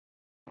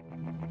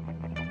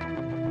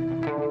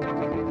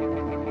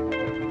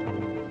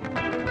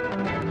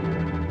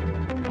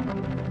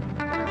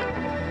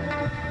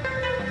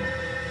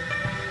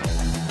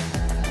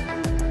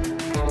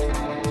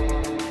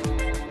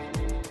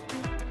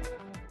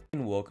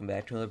And welcome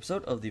back to another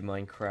episode of the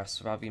MineCraft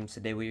survival games.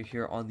 Today we are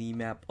here on the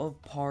map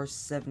of Par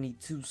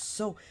 72.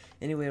 So,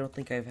 anyway, I don't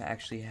think I've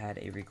actually had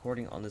a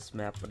recording on this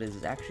map, but it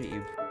is actually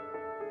a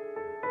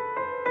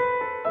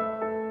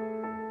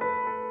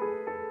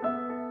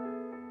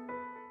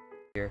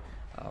here.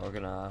 We're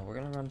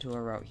gonna run to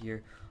our route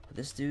here.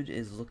 This dude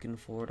is looking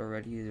for it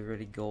already. He's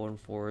already going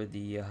for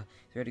the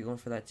he's already going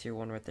for that tier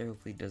 1 right there.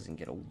 Hopefully he doesn't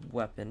get a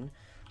weapon.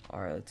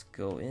 Alright, let's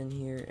go in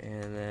here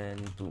and then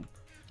boom.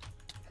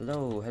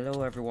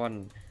 Hello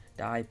everyone.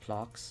 Die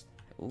Plox.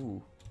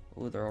 Ooh,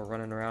 they're all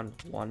running around.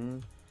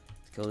 One.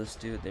 Let's kill this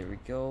dude. There we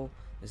go.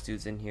 This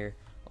dude's in here.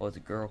 Oh, it's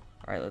a girl.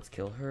 Alright, let's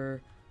kill her.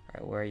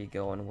 Alright, where are you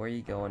going? Where are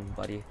you going,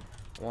 buddy?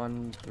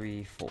 1,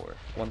 3, 4.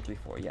 1, 3,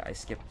 4. Yeah, I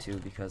skipped 2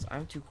 because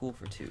I'm too cool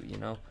for 2, you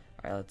know?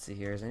 Alright, let's see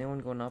here. Is anyone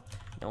going up?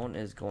 No one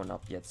is going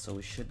up yet, so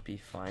we should be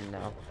fine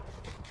now.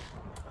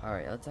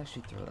 Alright, let's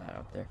actually throw that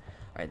out there.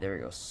 Alright, there we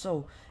go.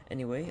 So,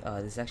 anyway,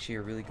 this is actually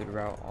a really good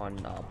route on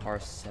Par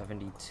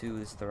 72.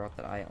 This is the route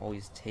that I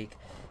always take.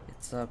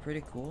 It's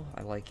pretty cool.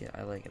 I like it.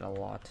 I like it a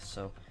lot.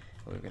 So,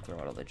 we're going to throw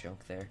out all the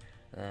junk there.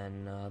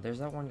 And there's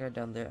that one guy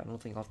down there. I don't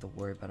think I'll have to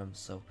worry about him.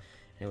 So,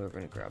 anyway, we're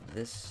going to grab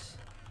this.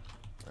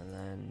 And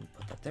then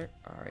put that there.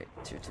 Alright,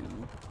 tier 2.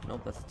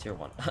 Nope, that's a tier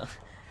 1.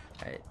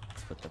 Alright,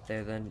 let's put that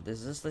there then.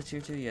 Is this the tier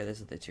 2? Yeah,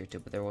 this is the tier 2.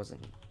 But there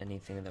wasn't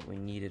anything that we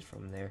needed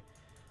from there.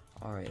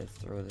 Alright, let's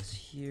throw this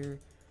here.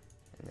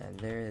 And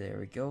then there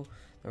we go.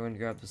 Then we're going to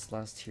grab this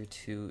last tier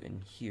 2 in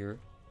here.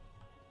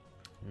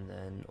 And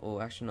then, oh,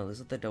 actually, no, this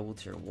is the double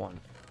tier 1.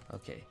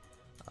 Okay,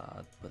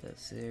 put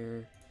this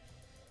there.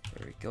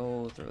 There we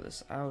go. Throw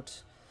this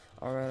out.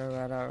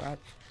 Alright.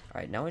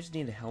 Alright, now we just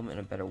need a helmet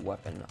and a better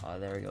weapon.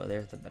 There we go.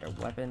 There's the better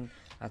weapon.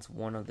 That's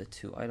one of the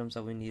 2 items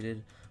that we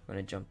needed. We're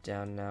going to jump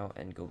down now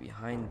and go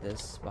behind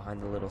this,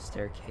 behind the little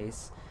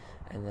staircase.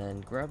 And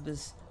then grab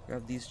these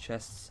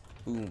chests.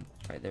 Boom.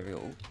 Alright, there we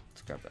go.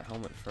 Let's grab the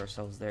helmet for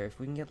ourselves there. If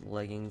we can get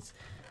leggings.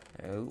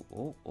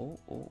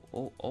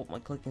 Oh, my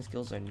clicking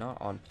skills are not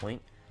on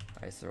point.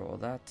 Alright, throw all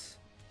that.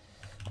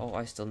 Oh,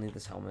 I still need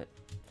this helmet.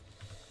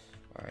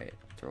 Alright,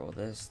 throw all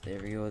this. There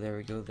we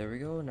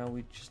go. Now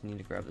we just need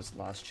to grab this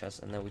last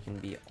chest and then we can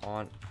be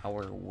on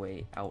our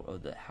way out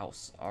of the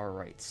house.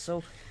 Alright,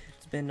 so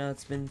it's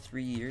been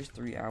 3 years,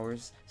 3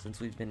 hours since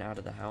we've been out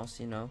of the house,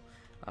 you know.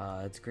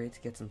 It's great to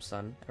get some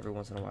sun every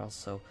once in a while,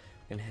 so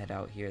we're gonna head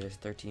out here. There's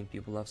 13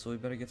 people left, so we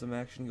better get some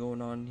action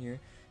going on here,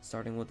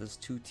 starting with this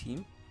 2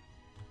 team.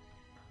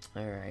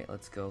 Alright,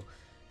 let's go.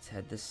 Let's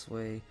head this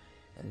way,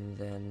 and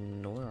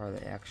then where are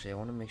they actually? I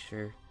want to make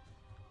sure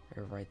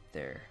they're right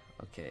there.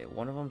 Okay,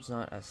 one of them's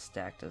not as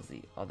stacked as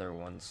the other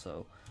one,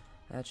 so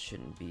that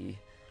shouldn't be.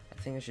 I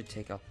think I should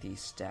take out the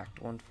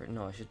stacked one first.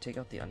 No, I should take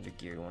out the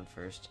undergeared one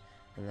first,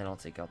 and then I'll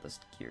take out this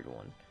geared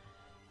one.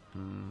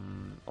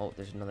 Oh,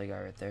 there's another guy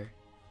right there.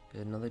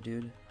 There's another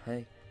dude.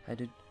 Hi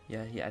dude.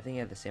 Yeah, I think he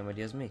had the same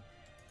idea as me.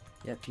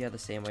 Yep, he had the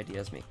same idea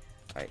as me.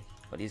 Alright,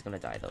 but he's gonna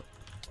die though.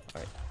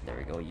 Alright, there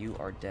we go. You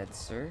are dead,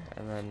 sir.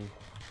 And then,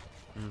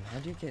 how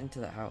do you get into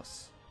the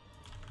house?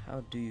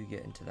 How do you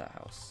get into that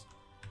house?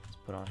 Let's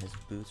put on his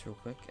boots real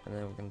quick, and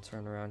then we're gonna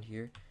turn around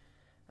here,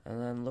 and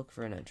then look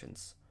for an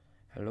entrance.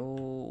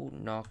 Hello,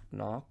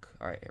 knock.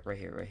 Alright, right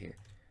here.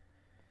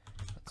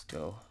 Let's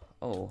go.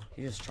 Oh,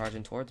 he's just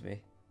charging towards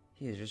me.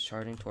 He is just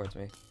charging towards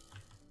me.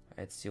 Alright,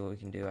 let's see what we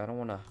can do. I'm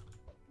not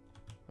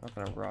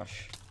gonna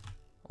rush.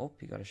 Oh,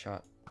 he got a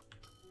shot.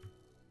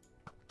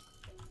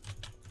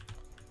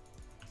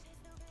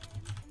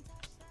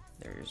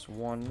 There's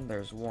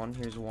one,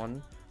 here's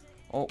one.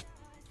 Oh,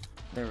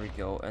 there we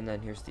go, and then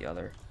here's the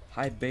other.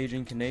 Hi,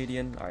 Beijing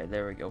Canadian. Alright,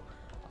 there we go.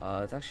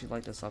 Let's actually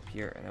light this up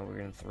here, and then we're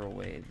gonna throw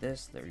away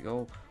this. There we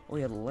go. Oh,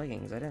 he had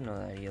leggings. I didn't know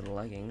that he had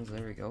leggings.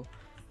 There we go.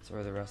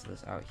 Throw the rest of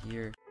this out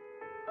here.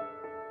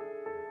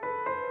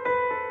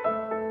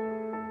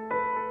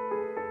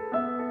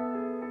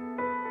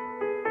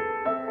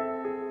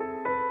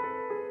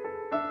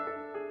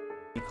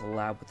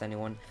 Collab with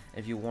anyone.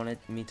 If you wanted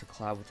me to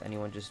collab with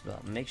anyone, just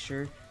make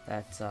sure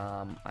that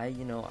I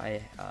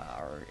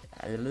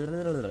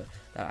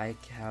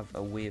have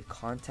a way of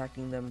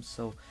contacting them,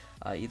 so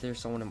either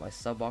someone in my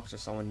sub box or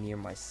someone near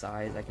my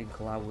size I can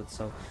collab with.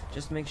 So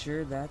just make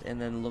sure that, and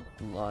then look,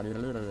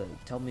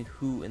 tell me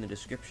who in the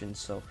description,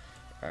 so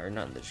or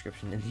not in the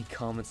description, in the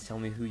comments, tell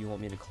me who you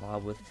want me to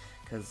collab with,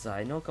 because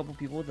I know a couple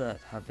people that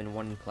have been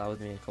wanting to collab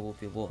with me, and a couple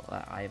people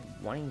I'm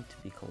wanting to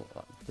be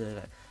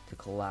to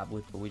collab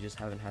with, but we just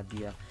haven't had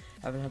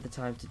the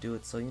time to do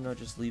it. So, you know,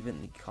 just leave it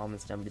in the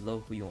comments down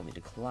below who you want me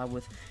to collab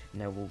with,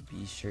 and I will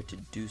be sure to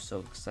do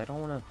so, because I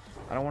don't want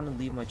to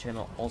leave my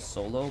channel all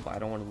solo, but I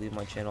don't want to leave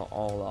my channel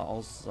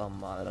all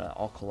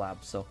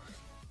collab. So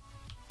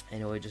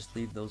anyway, just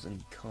leave those in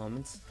the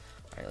comments.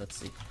 Alright, let's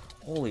see.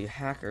 Holy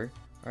hacker.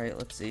 Alright,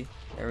 let's see.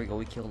 There we go,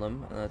 we killed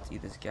him. And let's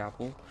eat this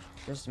gapple,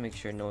 just to make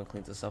sure no one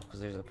cleans this up, because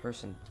there's a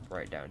person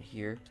right down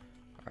here.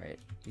 Alright,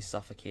 he's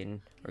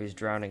suffocating, or he's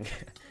drowning.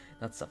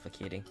 Not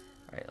suffocating.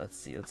 Alright, let's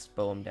see, let's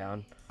bow him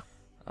down.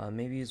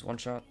 Maybe he's one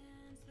shot.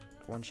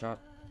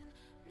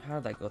 How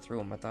did that go through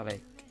him? I thought I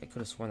could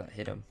have sworn that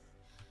hit him.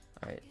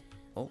 Alright,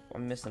 Oh,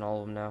 I'm missing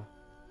all of them now.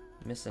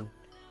 Missing.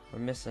 We're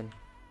missing.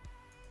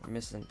 We're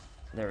missing.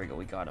 There we go.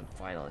 We got him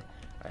finally.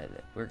 Alright,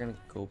 we're gonna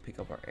go pick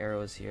up our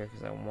arrows here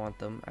because I want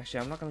them.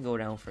 Actually, I'm not gonna go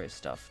down for his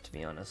stuff, to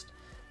be honest.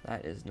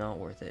 That is not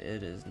worth it.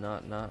 It is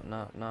not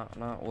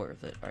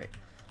worth it. Alright,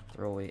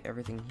 throw away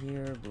everything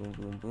here. Boom,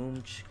 boom,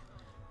 boom.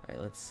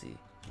 Alright, let's see.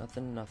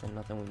 Nothing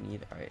we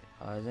need. Alright,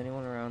 is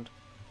anyone around?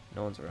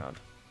 No one's around.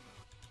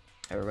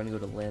 Alright, we're gonna go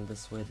to land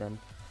this way then.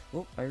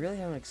 Oh, I really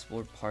haven't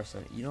explored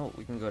Parson. You know what?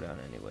 We can go down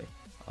anyway.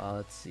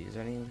 Let's see. Is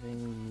there anything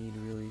we need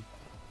really?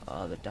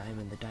 The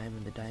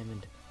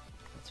diamond.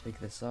 Let's pick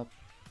this up.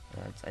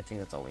 I think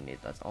that's all we need.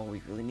 That's all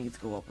we really need. Let's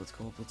go up. Let's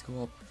go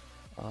up.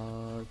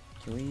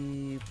 Can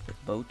we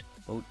put boat?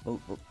 Oh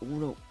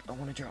no, I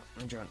want to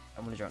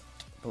drown.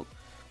 Boat,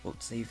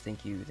 save.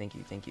 Thank you.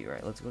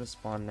 Alright, let's go to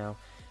spawn now.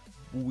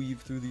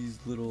 Weave through these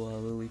little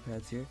lily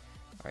pads here.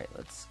 Alright,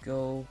 let's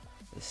go.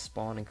 Let's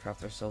spawn and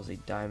craft ourselves a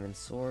diamond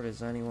sword.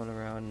 Is anyone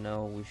around?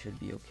 No, we should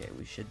be okay.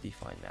 We should be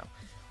fine now.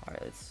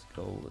 Alright, let's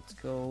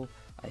go.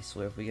 I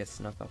swear if we get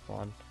snuck up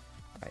on.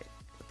 Alright,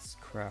 let's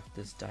craft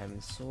this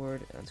diamond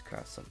sword. And let's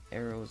craft some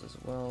arrows as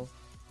well.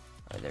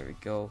 Alright, there we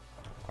go.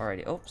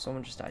 Alrighty, oh,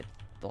 someone just died.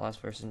 The last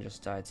person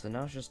just died. So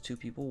now it's just 2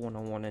 people,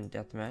 1-on-1 in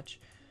deathmatch.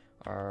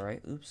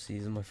 Alright,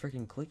 oopsies. My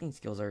freaking clicking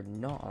skills are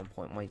not on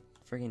point. My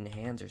freaking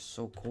hands are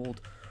so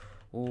cold.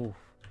 Oh.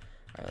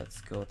 Alright,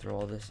 let's go throw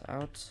all this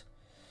out.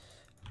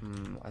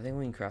 I think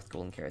we can craft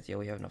golden carrots. Yeah,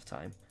 we have enough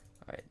time.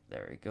 Alright,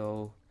 there we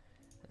go.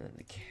 And then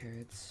the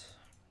carrots.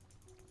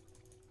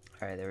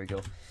 Alright, there we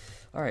go.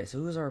 Alright, so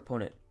who's our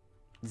opponent?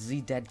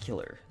 The Dead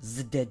Killer.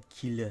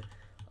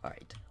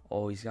 Alright.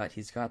 Oh, he's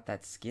got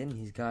that skin.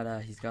 He's got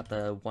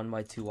the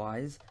 1x2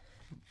 eyes.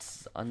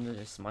 It's under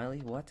the smiley.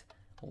 What?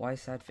 Why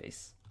sad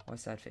face?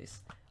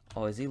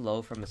 Oh, is he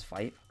low from his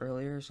fight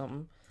earlier or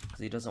something? Because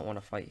he doesn't want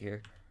to fight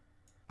here.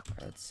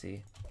 Alright, let's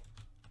see.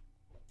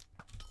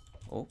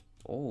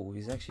 Oh,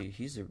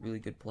 he's a really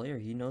good player.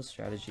 He knows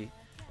strategy.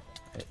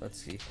 Alright,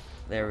 let's see.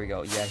 There we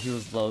go. Yeah, he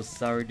was low.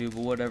 Sorry, dude,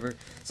 but whatever.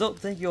 So,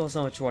 thank you all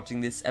so much for watching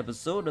this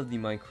episode of the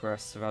Minecraft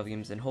Survival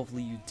Games, and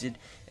hopefully you did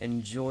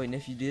enjoy. And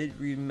if you did,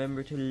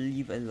 remember to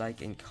leave a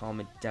like and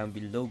comment down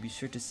below. Be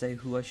sure to say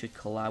who I should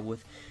collab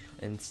with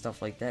and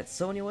stuff like that.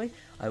 So anyway,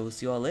 I will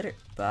see you all later.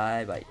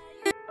 Bye.